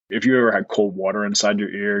If you ever had cold water inside your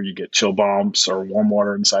ear, you get chill bumps, or warm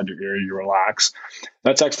water inside your ear, you relax.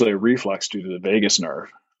 That's actually a reflex due to the vagus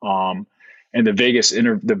nerve. And the vagus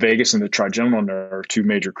and the trigeminal nerve, two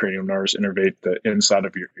major cranial nerves, innervate the inside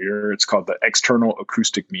of your ear. It's called the external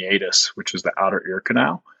acoustic meatus, which is the outer ear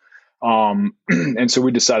canal. And so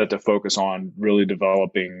we decided to focus on really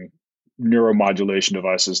developing neuromodulation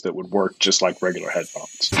devices that would work just like regular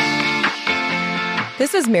headphones.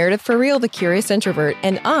 This is Meredith for Real, the Curious Introvert,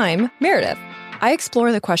 and I'm Meredith. I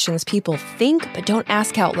explore the questions people think but don't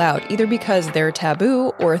ask out loud, either because they're taboo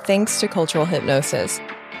or thanks to cultural hypnosis.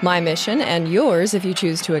 My mission, and yours if you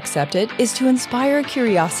choose to accept it, is to inspire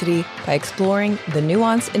curiosity by exploring the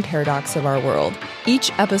nuance and paradox of our world.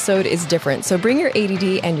 Each episode is different, so bring your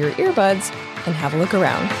ADD and your earbuds and have a look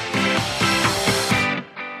around.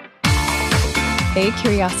 Hey,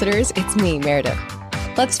 Curiositors, it's me, Meredith.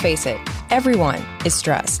 Let's face it, everyone is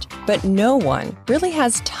stressed, but no one really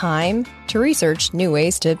has time to research new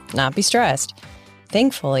ways to not be stressed.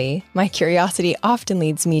 Thankfully, my curiosity often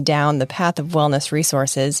leads me down the path of wellness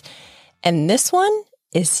resources, and this one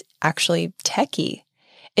is actually techie.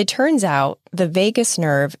 It turns out the vagus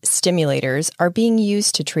nerve stimulators are being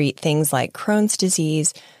used to treat things like Crohn's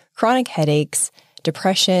disease, chronic headaches,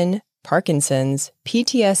 depression, Parkinson's,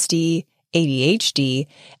 PTSD, ADHD,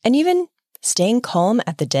 and even staying calm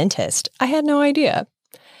at the dentist. I had no idea.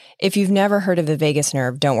 If you've never heard of the vagus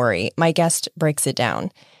nerve, don't worry. My guest breaks it down.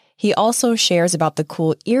 He also shares about the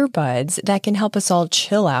cool earbuds that can help us all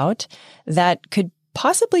chill out that could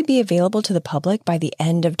possibly be available to the public by the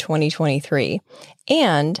end of 2023,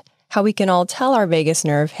 and how we can all tell our vagus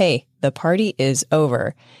nerve, hey, the party is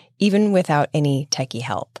over, even without any techie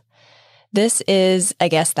help. This is a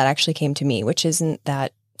guest that actually came to me, which isn't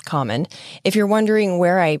that common. If you're wondering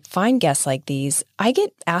where I find guests like these, I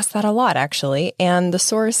get asked that a lot, actually, and the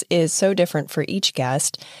source is so different for each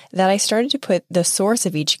guest that I started to put the source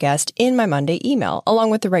of each guest in my Monday email, along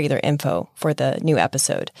with the regular info for the new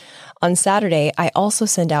episode. On Saturday, I also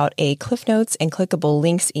send out a Cliff Notes and clickable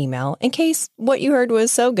links email in case what you heard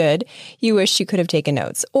was so good you wish you could have taken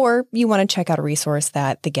notes, or you want to check out a resource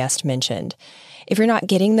that the guest mentioned. If you're not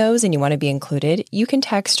getting those and you want to be included, you can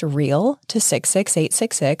text REAL to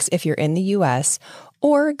 66866 if you're in the US,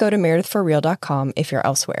 or go to meredithforreal.com if you're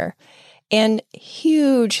elsewhere. And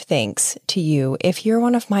huge thanks to you if you're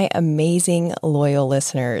one of my amazing loyal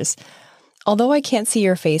listeners. Although I can't see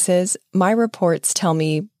your faces, my reports tell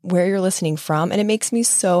me where you're listening from, and it makes me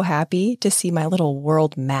so happy to see my little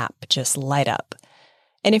world map just light up.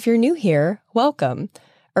 And if you're new here, welcome.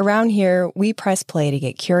 Around here, we press play to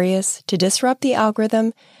get curious, to disrupt the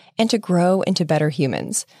algorithm, and to grow into better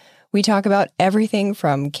humans. We talk about everything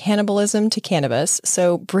from cannibalism to cannabis,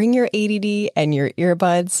 so bring your ADD and your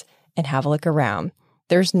earbuds and have a look around.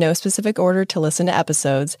 There's no specific order to listen to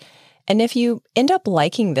episodes, and if you end up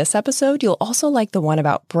liking this episode, you'll also like the one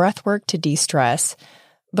about breathwork to de-stress,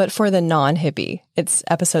 but for the non-hippie. It's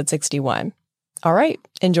episode 61. All right,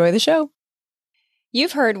 enjoy the show.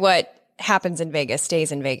 You've heard what happens in Vegas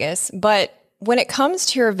stays in Vegas, but when it comes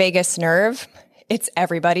to your vagus nerve, it's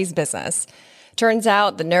everybody's business. Turns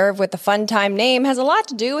out the nerve with the fun time name has a lot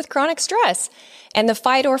to do with chronic stress and the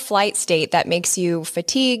fight or flight state that makes you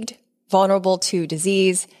fatigued, vulnerable to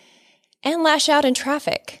disease, and lash out in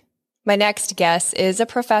traffic. My next guest is a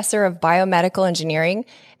professor of biomedical engineering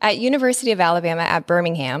at University of Alabama at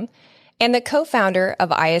Birmingham, and the co-founder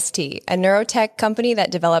of IST, a neurotech company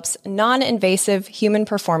that develops non-invasive human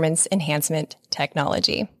performance enhancement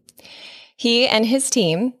technology. He and his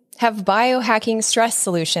team have biohacking stress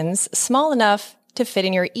solutions small enough to fit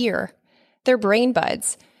in your ear. They're brain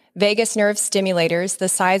buds, vagus nerve stimulators the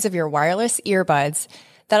size of your wireless earbuds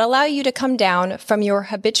that allow you to come down from your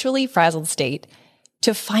habitually frazzled state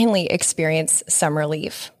to finally experience some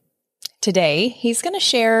relief. Today, he's going to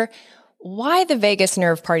share why the vagus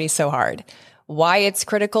nerve party's so hard, why it's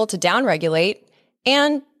critical to downregulate,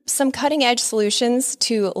 and some cutting-edge solutions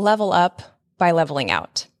to level up by leveling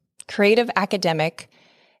out. Creative academic,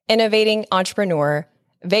 innovating entrepreneur,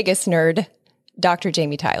 Vegas nerd, Dr.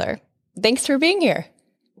 Jamie Tyler. Thanks for being here.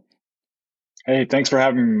 Hey, thanks for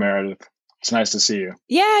having me, Meredith. It's nice to see you.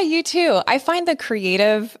 Yeah, you too. I find the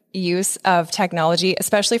creative use of technology,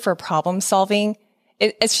 especially for problem solving,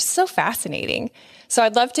 it's just so fascinating. So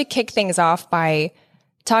I'd love to kick things off by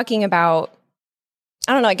talking about,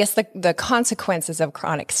 I don't know, I guess the consequences of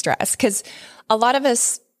chronic stress, because a lot of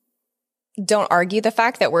us don't argue the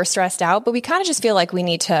fact that we're stressed out, but we kind of just feel like we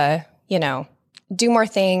need to, do more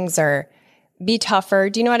things or be tougher.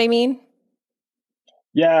 Do you know what I mean?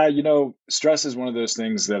 Yeah, stress is one of those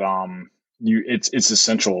things that it's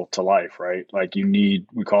essential to life, right? Like we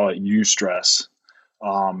call it eustress.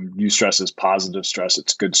 Eustress is positive stress.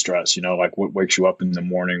 It's good stress, like what wakes you up in the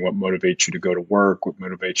morning, what motivates you to go to work, what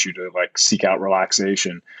motivates you to like seek out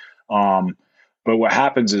relaxation. Um, but what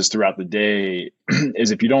happens is throughout the day is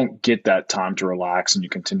if you don't get that time to relax and you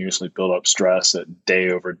continuously build up stress at day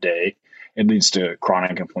over day, it leads to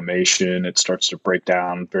chronic inflammation. It starts to break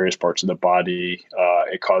down various parts of the body.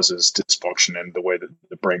 It causes dysfunction in the way that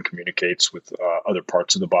the brain communicates with other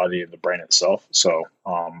parts of the body and the brain itself. So,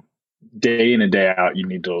 day in and day out, you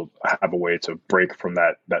need to have a way to break from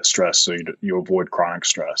that stress so you avoid chronic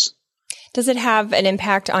stress. Does it have an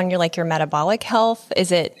impact on your metabolic health?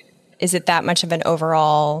 Is it that much of an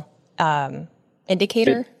overall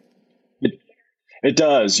indicator? It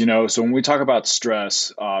does, so when we talk about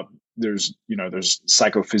stress, there's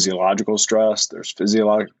psychophysiological stress, there's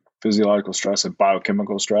physiological stress and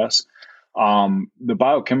biochemical stress. The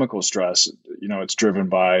biochemical stress, it's driven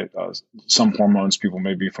by some hormones people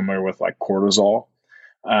may be familiar with, like cortisol.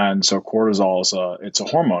 And so cortisol it's a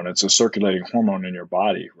hormone. It's a circulating hormone in your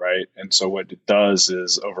body, right? And so what it does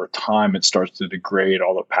is over time, it starts to degrade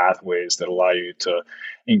all the pathways that allow you to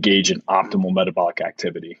engage in optimal metabolic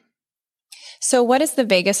activity. So what is the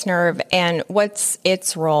vagus nerve and what's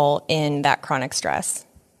its role in that chronic stress?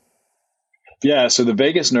 Yeah, so the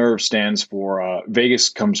vagus nerve stands for, vagus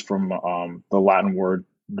comes from the Latin word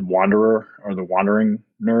wanderer, or the wandering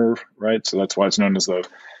nerve, right? So that's why it's known as the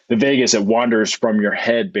vagus. It wanders from your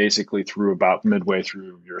head basically through about midway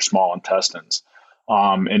through your small intestines.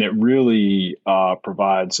 And it really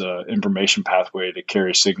provides an information pathway to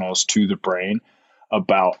carry signals to the brain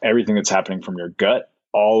about everything that's happening from your gut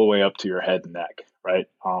all the way up to your head and neck, right?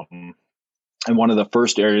 And one of the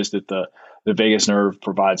first areas that the vagus nerve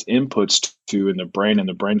provides inputs to in the brain and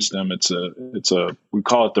the brainstem, we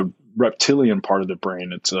call it the reptilian part of the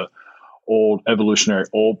brain. It's a evolutionary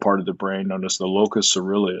old part of the brain known as the locus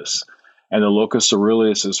coeruleus. And the locus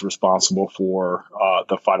coeruleus is responsible for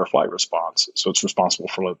the fight or flight response. So it's responsible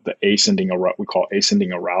for the we call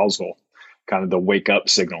ascending arousal, kind of the wake up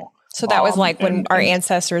signal. So that was like when our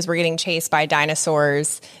ancestors were getting chased by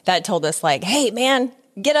dinosaurs, that told us like, hey man,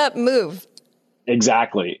 get up, move.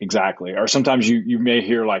 Exactly. Or sometimes you may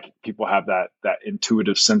hear like people have that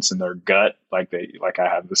intuitive sense in their gut, like I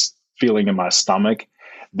have this feeling in my stomach.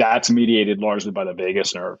 That's mediated largely by the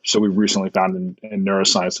vagus nerve. So we recently found in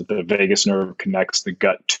neuroscience that the vagus nerve connects the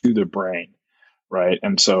gut to the brain, right?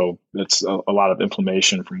 And so it's a lot of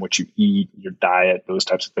inflammation from what you eat, your diet, those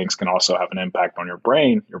types of things can also have an impact on your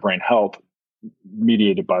brain health,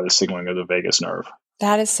 mediated by the signaling of the vagus nerve.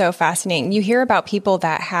 That is so fascinating. You hear about people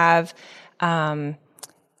that have, I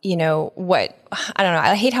don't know,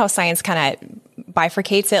 I hate how science kind of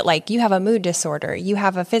bifurcates it. Like you have a mood disorder, you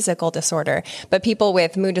have a physical disorder, but people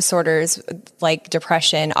with mood disorders like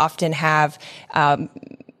depression often have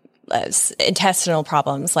intestinal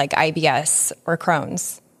problems like IBS or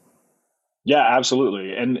Crohn's. Yeah,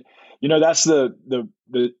 absolutely. And, that's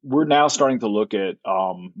we're now starting to look at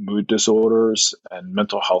mood disorders and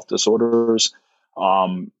mental health disorders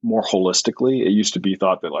more holistically. It used to be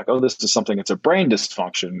thought that like, oh, this is something, it's a brain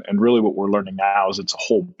dysfunction. And really what we're learning now is it's a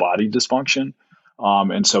whole body dysfunction.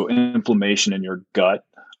 And so inflammation in your gut,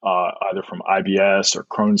 either from IBS or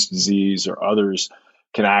Crohn's disease or others,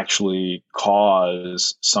 can actually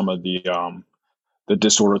cause some of the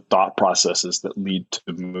disordered thought processes that lead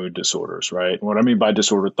to mood disorders, right? What I mean by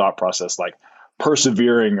disordered thought process, like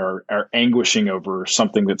persevering or anguishing over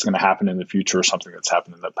something that's going to happen in the future or something that's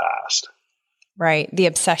happened in the past. Right. The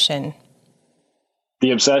obsession.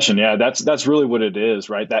 Yeah, that's really what it is,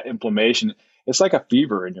 right? That inflammation, it's like a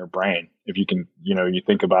fever in your brain. If you can, you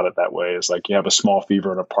think about it that way, it's like you have a small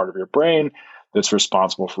fever in a part of your brain that's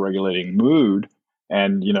responsible for regulating mood.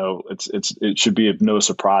 And, it should be of no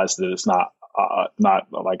surprise that it's not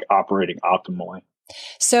like operating optimally.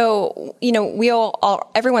 So,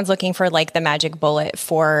 everyone's looking for like the magic bullet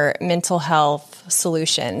for mental health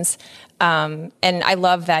solutions. And I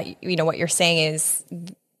love that, what you're saying is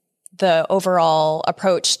the overall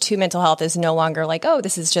approach to mental health is no longer like, oh,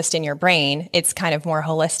 this is just in your brain. It's kind of more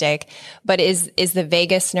holistic. But is the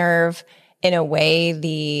vagus nerve in a way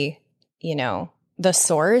the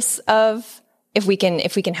source of, if we can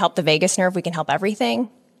help the vagus nerve, we can help everything?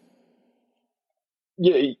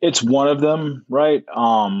 Yeah, it's one of them, right?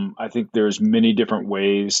 I think there's many different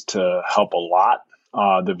ways to help a lot.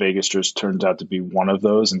 The vagus just turns out to be one of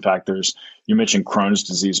those. In fact, you mentioned Crohn's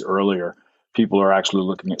disease earlier. People are actually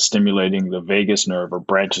looking at stimulating the vagus nerve or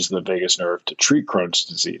branches of the vagus nerve to treat Crohn's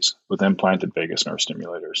disease with implanted vagus nerve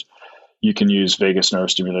stimulators. You can use vagus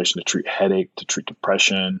nerve stimulation to treat headache, to treat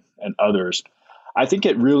depression, and others. I think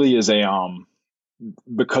it really is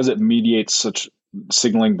because it mediates such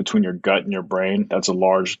signaling between your gut and your brain. That's a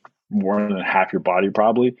large, more than half your body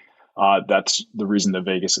probably. That's the reason the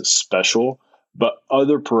vagus is special. But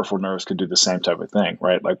other peripheral nerves could do the same type of thing,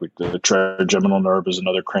 right? Like the trigeminal nerve is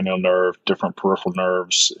another cranial nerve, different peripheral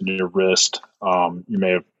nerves in your wrist. You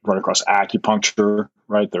may have run across acupuncture,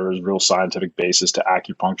 right? There is real scientific basis to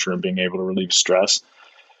acupuncture and being able to relieve stress.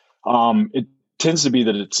 It tends to be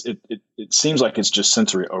that it seems like it's just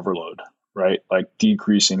sensory overload, right? Like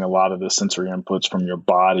decreasing a lot of the sensory inputs from your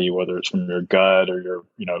body, whether it's from your gut or your,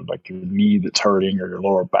 like your knee that's hurting or your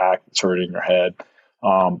lower back that's hurting your head.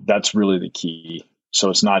 That's really the key. So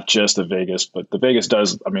it's not just the vagus, but the vagus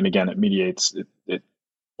does, I mean, again, it mediates, it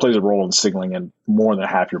plays a role in signaling in more than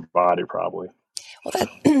half your body, probably. Well,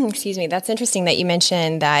 excuse me, that's interesting that you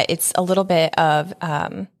mentioned that it's a little bit of,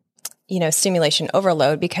 stimulation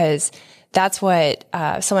overload, because that's what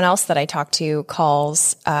someone else that I talked to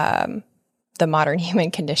calls the modern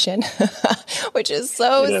human condition, which is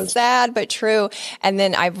so sad but true. And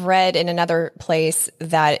then I've read in another place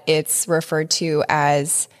that it's referred to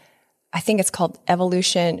as, I think it's called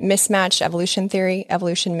evolution theory.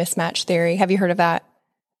 Have you heard of that?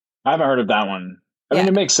 I haven't heard of that one. I mean,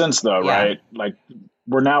 it makes sense though, right? Like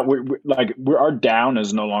our down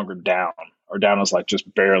is no longer down. Our down is like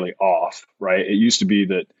just barely off, right? It used to be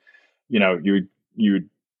that, you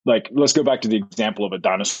like, let's go back to the example of a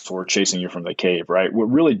dinosaur chasing you from the cave, right? What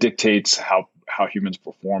really dictates how humans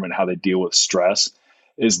perform and how they deal with stress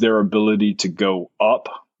is their ability to go up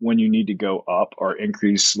when you need to go up, or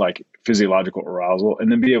increase like physiological arousal,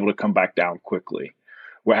 and then be able to come back down quickly.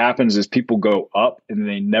 What happens is people go up and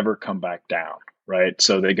they never come back down, right?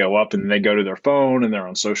 So they go up and they go to their phone and they're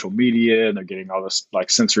on social media and they're getting all this like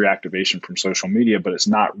sensory activation from social media, but it's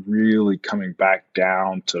not really coming back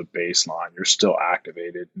down to baseline. You're still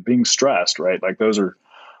activated and being stressed, right? Like those are,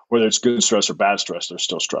 whether it's good stress or bad stress, they're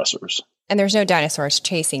still stressors. And there's no dinosaurs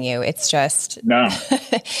chasing you. It's just, no,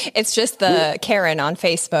 it's just the Karen on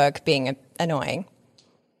Facebook being annoying.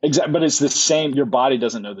 Exactly, but it's the same. Your body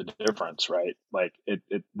doesn't know the difference, right? Like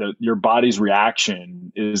your body's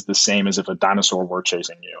reaction is the same as if a dinosaur were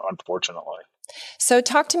chasing you, unfortunately. So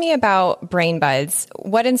talk to me about brain buds.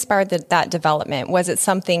 What inspired that development? Was it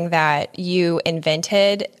something that you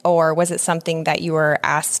invented, or was it something that you were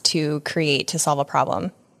asked to create to solve a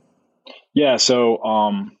problem? Yeah,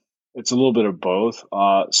 so it's a little bit of both.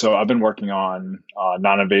 So I've been working on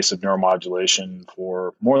non-invasive neuromodulation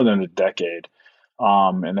for more than a decade.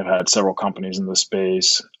 And I've had several companies in the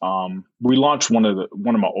space. We launched one of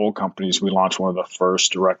my old companies. We launched one of the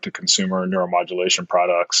first direct-to-consumer neuromodulation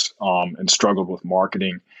products, and struggled with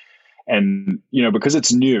marketing. And because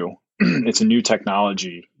it's new, it's a new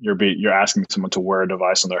technology. You're asking someone to wear a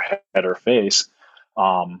device on their head or face.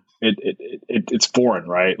 It's foreign,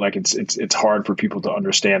 right? Like it's hard for people to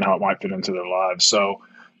understand how it might fit into their lives. So.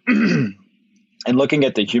 And looking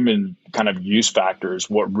at the human kind of use factors,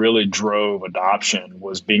 what really drove adoption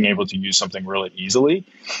was being able to use something really easily.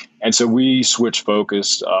 And so we switched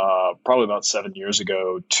focus probably about 7 years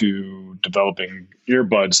ago to developing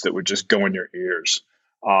earbuds that would just go in your ears.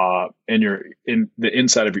 In the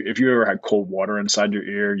inside of your, if you ever had cold water inside your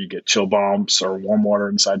ear, you get chill bumps, or warm water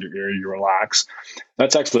inside your ear, you relax.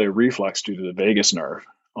 That's actually a reflex due to the vagus nerve.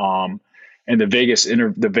 And the vagus and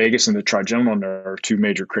the trigeminal nerve, two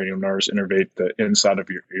major cranial nerves, innervate the inside of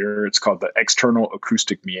your ear. It's called the external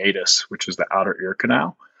acoustic meatus, which is the outer ear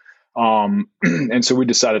canal. And so we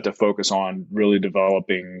decided to focus on really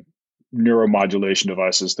developing neuromodulation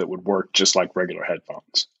devices that would work just like regular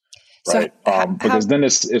headphones, right? Because then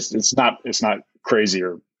it's not crazy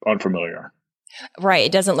or unfamiliar. Right.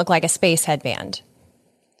 It doesn't look like a space headband.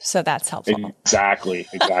 So that's helpful. Exactly.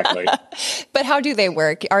 But how do they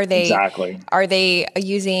work? Are they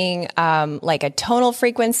using like a tonal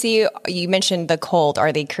frequency? You mentioned the cold.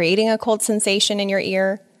 Are they creating a cold sensation in your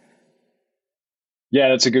ear? Yeah,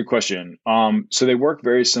 that's a good question. So they work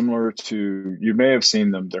very similar to, you may have seen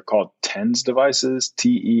them. They're called TENS devices,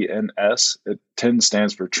 TENS. TENS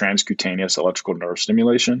stands for transcutaneous electrical nerve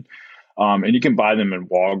stimulation. And you can buy them in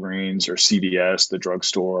Walgreens or CVS, the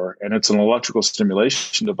drugstore. And it's an electrical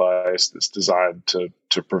stimulation device that's designed to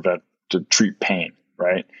treat pain,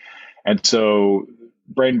 right? And so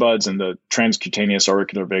brain buds and the transcutaneous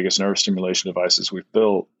auricular vagus nerve stimulation devices we've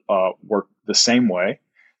built work the same way.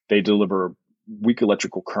 They deliver weak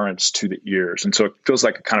electrical currents to the ears. And so it feels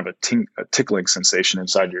like a kind of a tickling sensation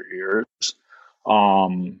inside your ears.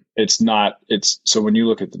 So when you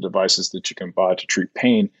look at the devices that you can buy to treat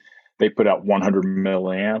pain, they put out 100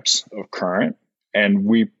 milliamps of current, and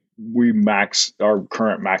our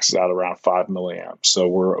current maxes out around 5 milliamps. So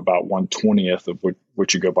we're about 1/20th of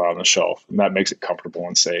what you go buy on the shelf, and that makes it comfortable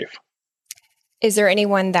and safe. Is there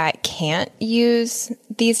anyone that can't use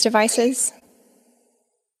these devices?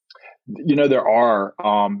 There are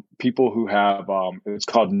people who have it's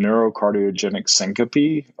called neurocardiogenic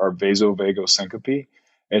syncope or vasovagal syncope.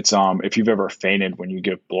 It's if you've ever fainted when you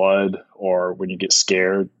give blood or when you get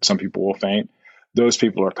scared, some people will faint. Those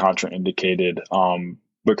people are contraindicated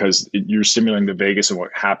because you're stimulating the vagus, and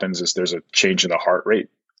what happens is there's a change in the heart rate,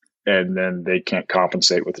 and then they can't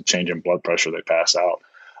compensate with the change in blood pressure. They pass out.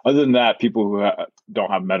 Other than that, people who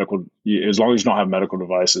don't have medical, as long as you don't have medical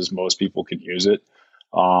devices, most people can use it.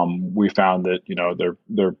 We found that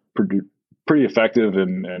they're pretty effective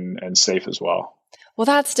and safe as well. Well,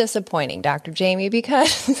 that's disappointing, Dr. Jamie,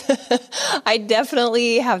 because I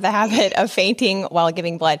definitely have the habit of fainting while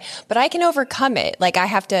giving blood, but I can overcome it. Like I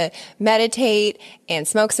have to meditate and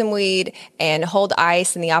smoke some weed and hold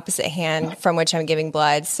ice in the opposite hand from which I'm giving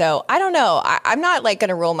blood. So I don't know. I'm not like going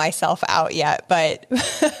to rule myself out yet, but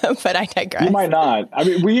but I digress. You might not. I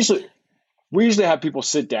mean, we usually have people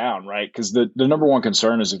sit down, right? Because the number one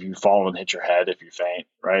concern is if you fall and hit your head, if you faint,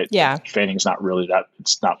 right? Yeah. Fainting is not really that,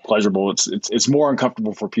 it's not pleasurable. It's more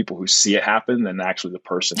uncomfortable for people who see it happen than actually the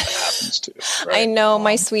person that happens to. Right? I know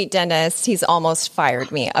my sweet dentist, he's almost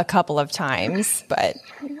fired me a couple of times, but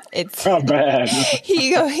it's not bad.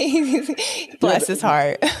 he bless his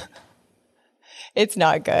heart. It's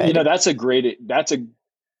not good. That's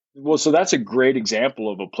a great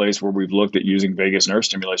example of a place where we've looked at using vagus nerve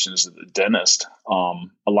stimulation as the dentist. A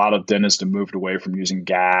lot of dentists have moved away from using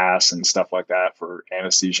gas and stuff like that for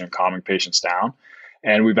anesthesia and calming patients down.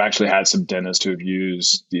 And we've actually had some dentists who have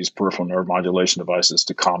used these peripheral nerve modulation devices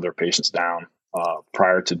to calm their patients down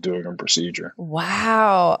prior to doing a procedure.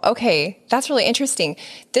 Wow. Okay. That's really interesting.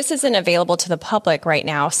 This isn't available to the public right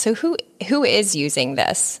now. So who is using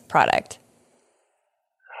this product?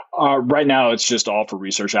 Right now, it's just all for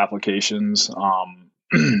research applications. I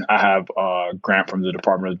have a grant from the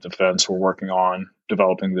Department of Defense. We're working on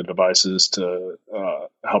developing the devices to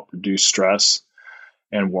help reduce stress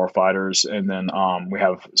in warfighters. And then we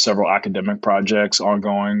have several academic projects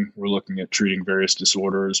ongoing. We're looking at treating various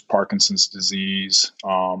disorders, Parkinson's disease.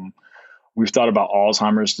 We've thought about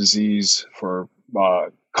Alzheimer's disease for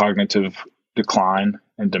cognitive decline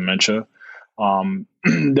and dementia.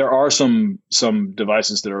 There are some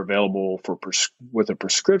devices that are available with a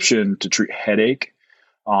prescription to treat headache.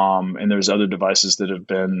 And there's other devices that have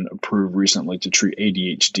been approved recently to treat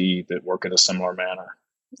ADHD that work in a similar manner.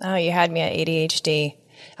 Oh, you had me at ADHD.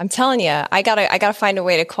 I'm telling you, I gotta find a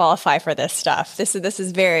way to qualify for this stuff. This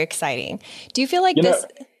is very exciting. Do you feel like this?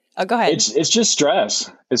 Oh, go ahead. It's just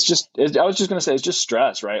stress. I was just going to say, it's just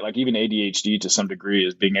stress, right? Like even ADHD to some degree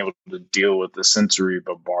is being able to deal with the sensory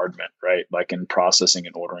bombardment, right? Like in processing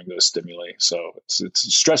and ordering those stimuli. So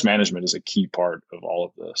it's stress management is a key part of all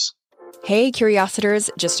of this. Hey, Curiositors,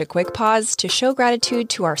 just a quick pause to show gratitude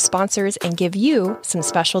to our sponsors and give you some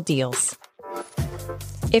special deals.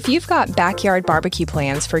 If you've got backyard barbecue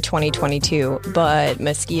plans for 2022, but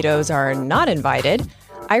mosquitoes are not invited,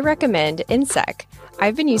 I recommend Insect.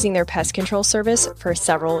 I've been using their pest control service for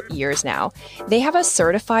several years now. They have a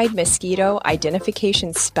certified mosquito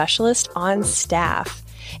identification specialist on staff,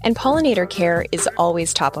 and pollinator care is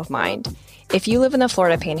always top of mind. If you live in the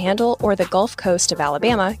Florida Panhandle or the Gulf Coast of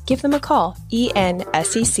Alabama, give them a call,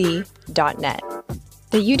 ensec.net.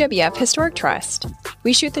 The UWF Historic Trust.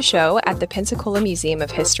 We shoot the show at the Pensacola Museum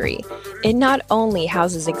of History. It not only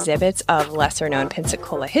houses exhibits of lesser-known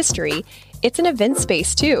Pensacola history, it's an event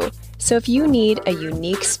space too. So if you need a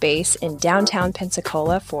unique space in downtown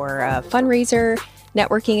Pensacola for a fundraiser,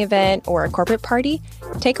 networking event, or a corporate party,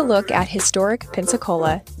 take a look at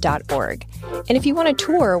historicpensacola.org. And if you want to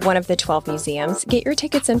tour one of the 12 museums, get your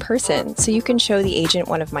tickets in person so you can show the agent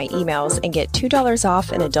one of my emails and get $2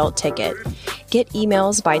 off an adult ticket. Get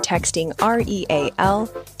emails by texting REAL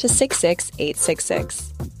to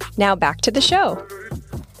 66866. Now back to the show.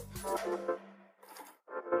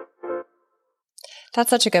 That's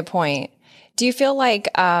such a good point. Do you feel like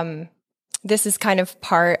this is kind of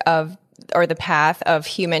part of or the path of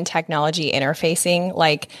human technology interfacing,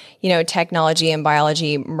 like, technology and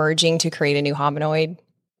biology merging to create a new hominoid?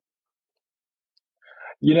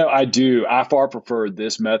 I do. I far prefer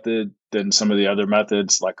this method than some of the other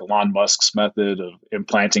methods, like Elon Musk's method of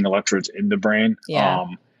implanting electrodes in the brain. Yeah.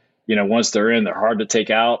 Once they're in, they're hard to take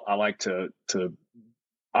out. I like the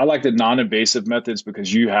non-invasive methods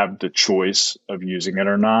because you have the choice of using it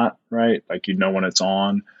or not, right? Like, when it's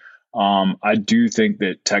on. I do think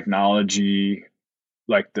that technology,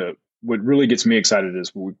 what really gets me excited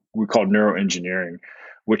is what we call neuroengineering,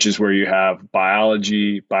 which is where you have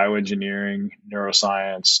biology, bioengineering,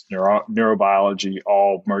 neuroscience, neurobiology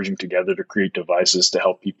all merging together to create devices to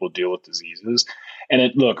help people deal with diseases.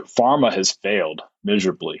 And look, pharma has failed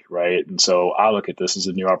miserably, right? And so I look at this as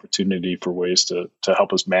a new opportunity for ways to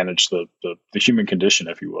help us manage the human condition,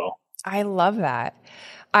 if you will. I love that.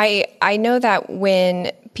 I know that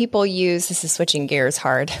when people use, this is switching gears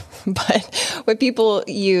hard, but when people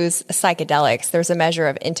use psychedelics, there's a measure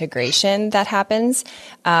of integration that happens,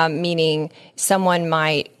 meaning someone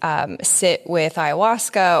might sit with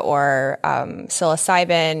ayahuasca or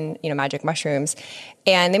psilocybin, magic mushrooms,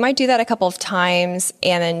 and they might do that a couple of times,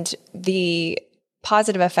 and the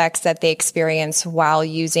positive effects that they experience while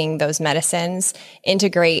using those medicines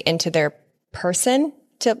integrate into their person,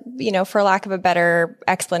 to, for lack of a better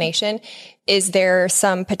explanation. Is there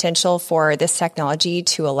some potential for this technology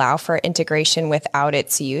to allow for integration without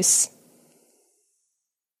its use?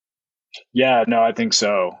 Yeah, no, I think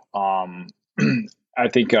so. I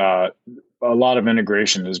think a lot of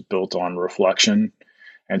integration is built on reflection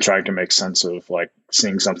and trying to make sense of like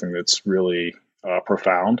seeing something that's really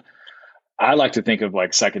profound. I like to think of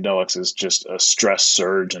like psychedelics as just a stress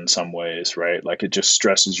surge in some ways, right? Like it just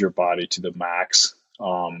stresses your body to the max.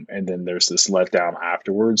 And then there's this letdown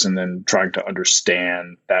afterwards. And then trying to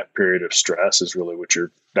understand that period of stress is really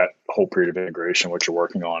that whole period of integration, what you're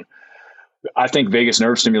working on. I think vagus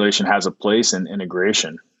nerve stimulation has a place in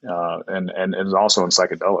integration, and is also in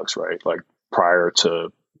psychedelics, right? Like prior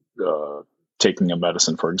to taking a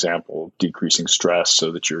medicine, for example, decreasing stress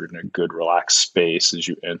so that you're in a good relaxed space as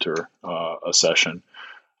you enter a session.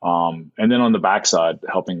 And then on the backside,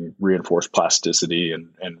 helping reinforce plasticity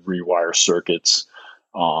and rewire circuits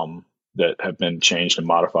that have been changed and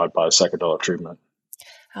modified by psychedelic treatment.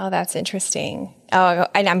 Oh, that's interesting. Oh,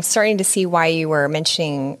 and I'm starting to see why you were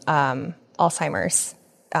mentioning Alzheimer's.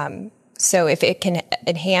 So if it can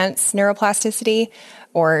enhance neuroplasticity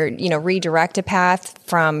or, redirect a path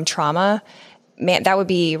from trauma, man, that would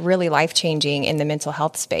be really life-changing in the mental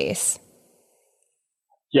health space.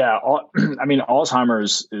 Yeah,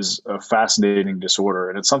 Alzheimer's is a fascinating disorder,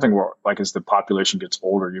 and it's something where, like, as the population gets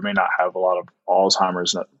older, you may not have a lot of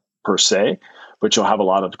Alzheimer's per se, but you'll have a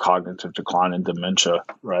lot of cognitive decline and dementia,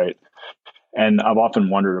 right? And I've often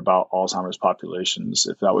wondered about Alzheimer's populations,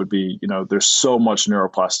 if that would be, there's so much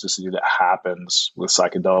neuroplasticity that happens with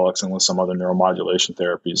psychedelics and with some other neuromodulation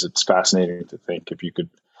therapies. It's fascinating to think if you could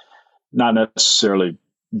not necessarily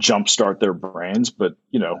jumpstart their brains, but,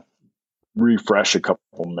 refresh a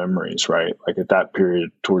couple memories, right? Like at that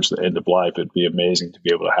period towards the end of life, it'd be amazing to be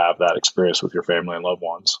able to have that experience with your family and loved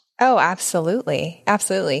ones. Oh, absolutely.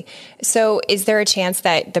 Absolutely. So is there a chance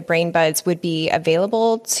that the brain buds would be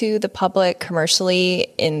available to the public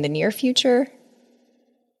commercially in the near future?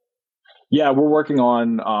 Yeah, we're working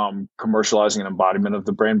on commercializing an embodiment of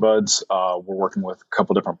the brain buds. We're working with a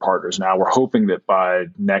couple different partners now. We're hoping that by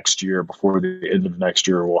next year, before the end of next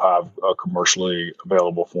year, we'll have a commercially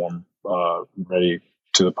available form ready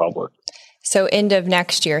to the public. So end of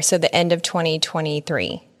next year. So the end of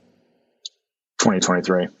 2023.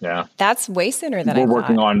 2023. Yeah. That's way sooner than I thought. We're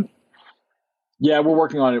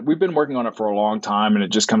working on it. We've been working on it for a long time, and it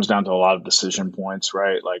just comes down to a lot of decision points,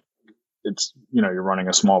 right? Like it's, you're running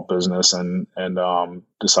a small business and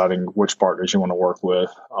deciding which partners you want to work with.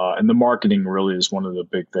 And the marketing really is one of the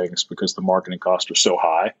big things because the marketing costs are so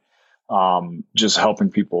high. Just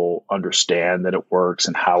helping people understand that it works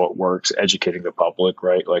and how it works, educating the public,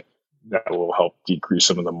 right? Like that will help decrease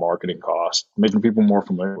some of the marketing costs, making people more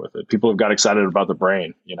familiar with it. People have got excited about the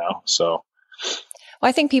brain, so. Well,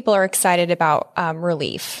 I think people are excited about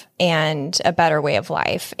relief and a better way of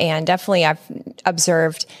life. And definitely I've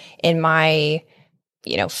observed in my,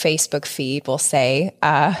 Facebook feed, we'll say,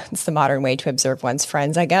 it's the modern way to observe one's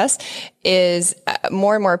friends, I guess, is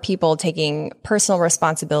more and more people taking personal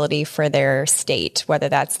responsibility for their state, whether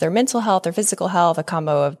that's their mental health or physical health, a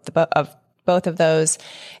combo of both of those,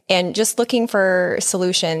 and just looking for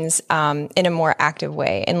solutions in a more active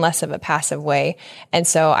way and less of a passive way. And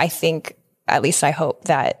so I think, at least I hope,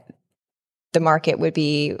 that the market would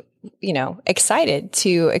be, excited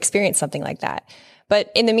to experience something like that. But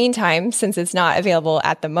in the meantime, since it's not available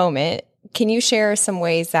at the moment, can you share some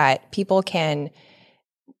ways that people can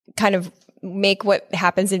kind of make what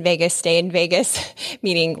happens in Vegas stay in Vegas,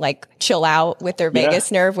 meaning like chill out with their vagus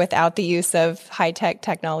nerve without the use of high-tech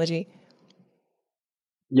technology?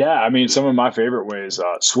 Yeah, some of my favorite ways,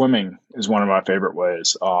 swimming is one of my favorite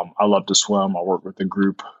ways. I love to swim. I work with a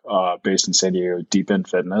group based in San Diego, Deep End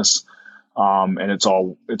Fitness, and it's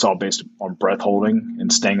all based on breath holding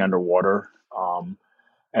and staying underwater.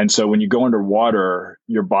 And so when you go underwater,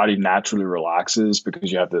 your body naturally relaxes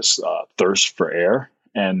because you have this thirst for air.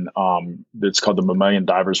 And it's called the mammalian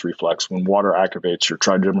diver's reflex. When water activates your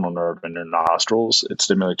trigeminal nerve in your nostrils, it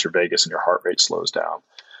stimulates your vagus and your heart rate slows down.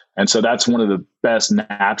 And so that's one of the best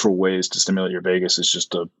natural ways to stimulate your vagus is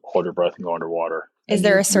just to hold your breath and go underwater. Is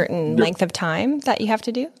there a certain length of time that you have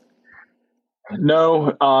to do?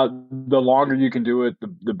 No, the longer you can do it,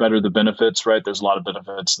 the better the benefits, right? There's a lot of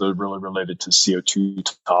benefits that are really related to CO2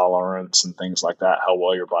 tolerance and things like that, how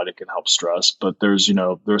well your body can help stress. But there's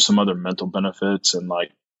some other mental benefits and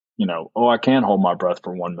I can hold my breath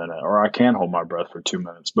for 1 minute or I can hold my breath for 2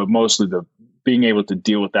 minutes. But mostly the being able to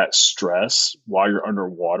deal with that stress while you're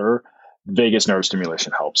underwater, vagus nerve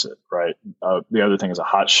stimulation helps it, right? The other thing is a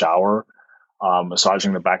hot shower.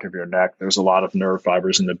 Massaging the back of your neck. There's a lot of nerve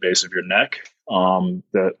fibers in the base of your neck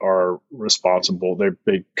that are responsible.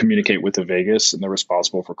 They communicate with the vagus and they're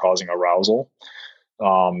responsible for causing arousal.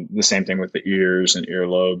 The same thing with the ears and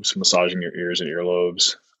earlobes, massaging your ears and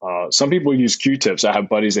earlobes. Some people use Q-tips. I have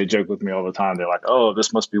buddies, they joke with me all the time. They're like, oh,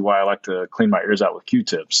 this must be why I like to clean my ears out with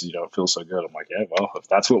Q-tips. It feels so good. I'm like, yeah, well, if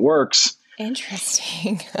that's what works.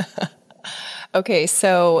 Interesting. Okay,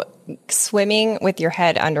 so swimming with your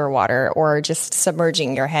head underwater or just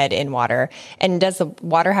submerging your head in water. And does the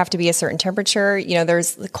water have to be a certain temperature?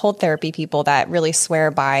 There's cold therapy people that really swear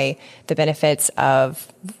by the benefits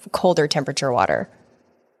of colder temperature water.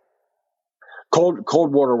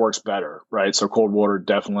 Cold water works better, right? So cold water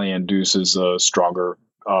definitely induces a stronger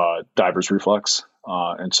diver's reflex.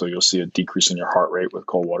 And so you'll see a decrease in your heart rate with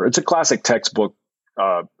cold water. It's a classic textbook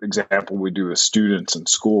example we do with students in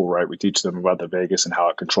school, right? We teach them about the vagus and how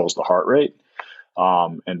it controls the heart rate.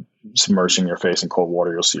 And submerging your face in cold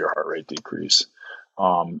water, you'll see your heart rate decrease.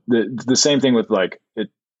 The same thing with it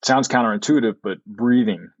sounds counterintuitive, but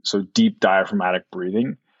breathing. So deep diaphragmatic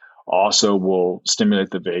breathing also will stimulate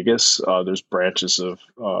the vagus. There's branches of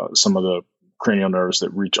some of the cranial nerves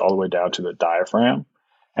that reach all the way down to the diaphragm.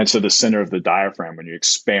 And so the center of the diaphragm, when you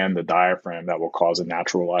expand the diaphragm, that will cause a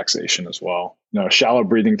natural relaxation as well. Shallow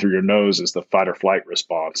breathing through your nose is the fight or flight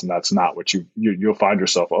response. And that's not what you'll find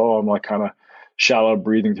yourself, I'm like kind of shallow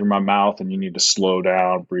breathing through my mouth, and you need to slow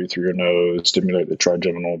down, breathe through your nose, stimulate the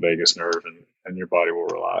trigeminal vagus nerve, and your body will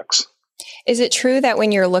relax. Is it true that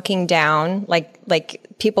when you're looking down, like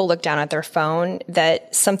people look down at their phone,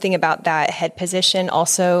 that something about that head position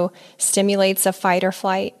also stimulates a fight or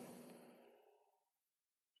flight?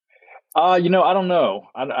 I don't know.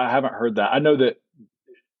 I haven't heard that. I know that.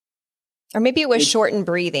 Or maybe it was shortened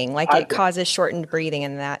breathing, it causes shortened breathing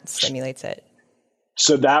and that stimulates it.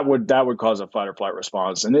 So that would cause a fight or flight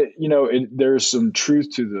response. And there's some truth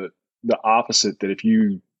to the opposite, that if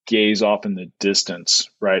you gaze off in the distance,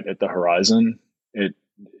 right at the horizon, it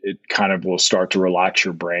kind of will start to relax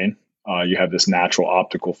your brain. You have this natural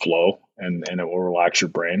optical flow and it will relax your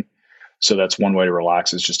brain. So that's one way to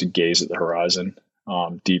relax, is just to gaze at the horizon.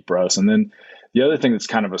 Deep breaths. And then the other thing that's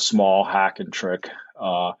kind of a small hack and trick,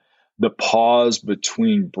 the pause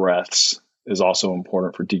between breaths is also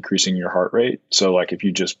important for decreasing your heart rate. So if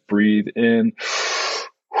you just breathe in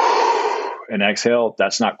and exhale,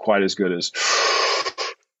 that's not quite as good as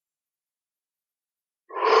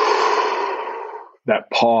that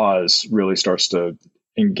pause really starts to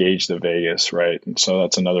engage the vagus, right? And so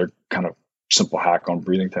that's another kind of simple hack on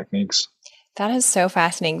breathing techniques. That is so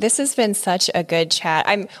fascinating. This has been such a good chat.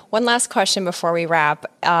 One last question before we wrap.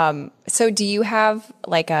 So do you have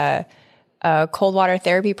a cold water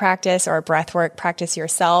therapy practice or a breathwork practice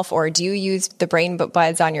yourself, or do you use the brain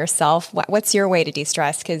buds on yourself? What's your way to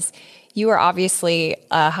de-stress? Because you are obviously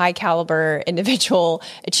a high caliber individual,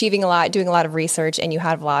 achieving a lot, doing a lot of research, and you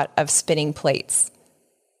have a lot of spinning plates.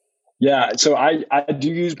 Yeah. So I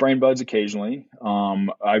do use brain buds occasionally.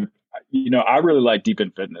 I really like Deep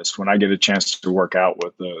in Fitness. When I get a chance to work out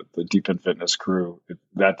with the Deep in Fitness crew,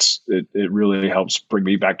 it really helps bring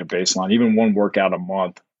me back to baseline. Even one workout a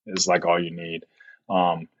month is all you need.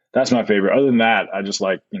 That's my favorite. Other than that, I just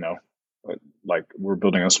we're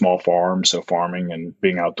building a small farm. So farming and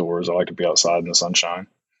being outdoors, I like to be outside in the sunshine.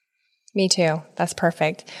 Me too. That's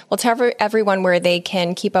perfect. Well, tell everyone where they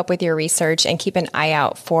can keep up with your research and keep an eye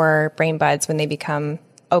out for brain buds when they become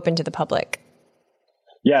open to the public.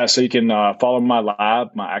 Yeah, so you can follow my lab,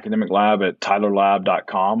 my academic lab at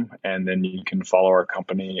tylerlab.com. And then you can follow our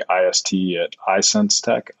company, IST, at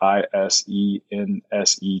iSenseTech,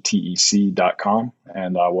 ISENSETEC.com.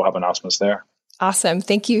 And we'll have announcements there. Awesome.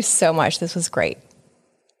 Thank you so much. This was great.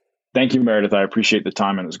 Thank you, Meredith. I appreciate the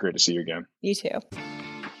time, and it was great to see you again. You too.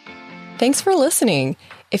 Thanks for listening.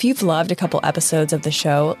 If you've loved a couple episodes of the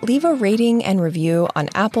show, leave a rating and review on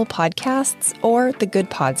Apple Podcasts or the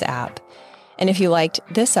Good Pods app. And if you liked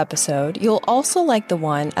this episode, you'll also like the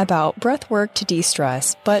one about breath work to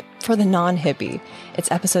de-stress, but for the non-hippie.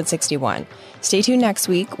 It's episode 61. Stay tuned next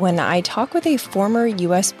week when I talk with a former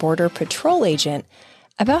U.S. Border Patrol agent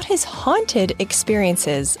about his haunted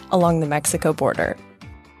experiences along the Mexico border.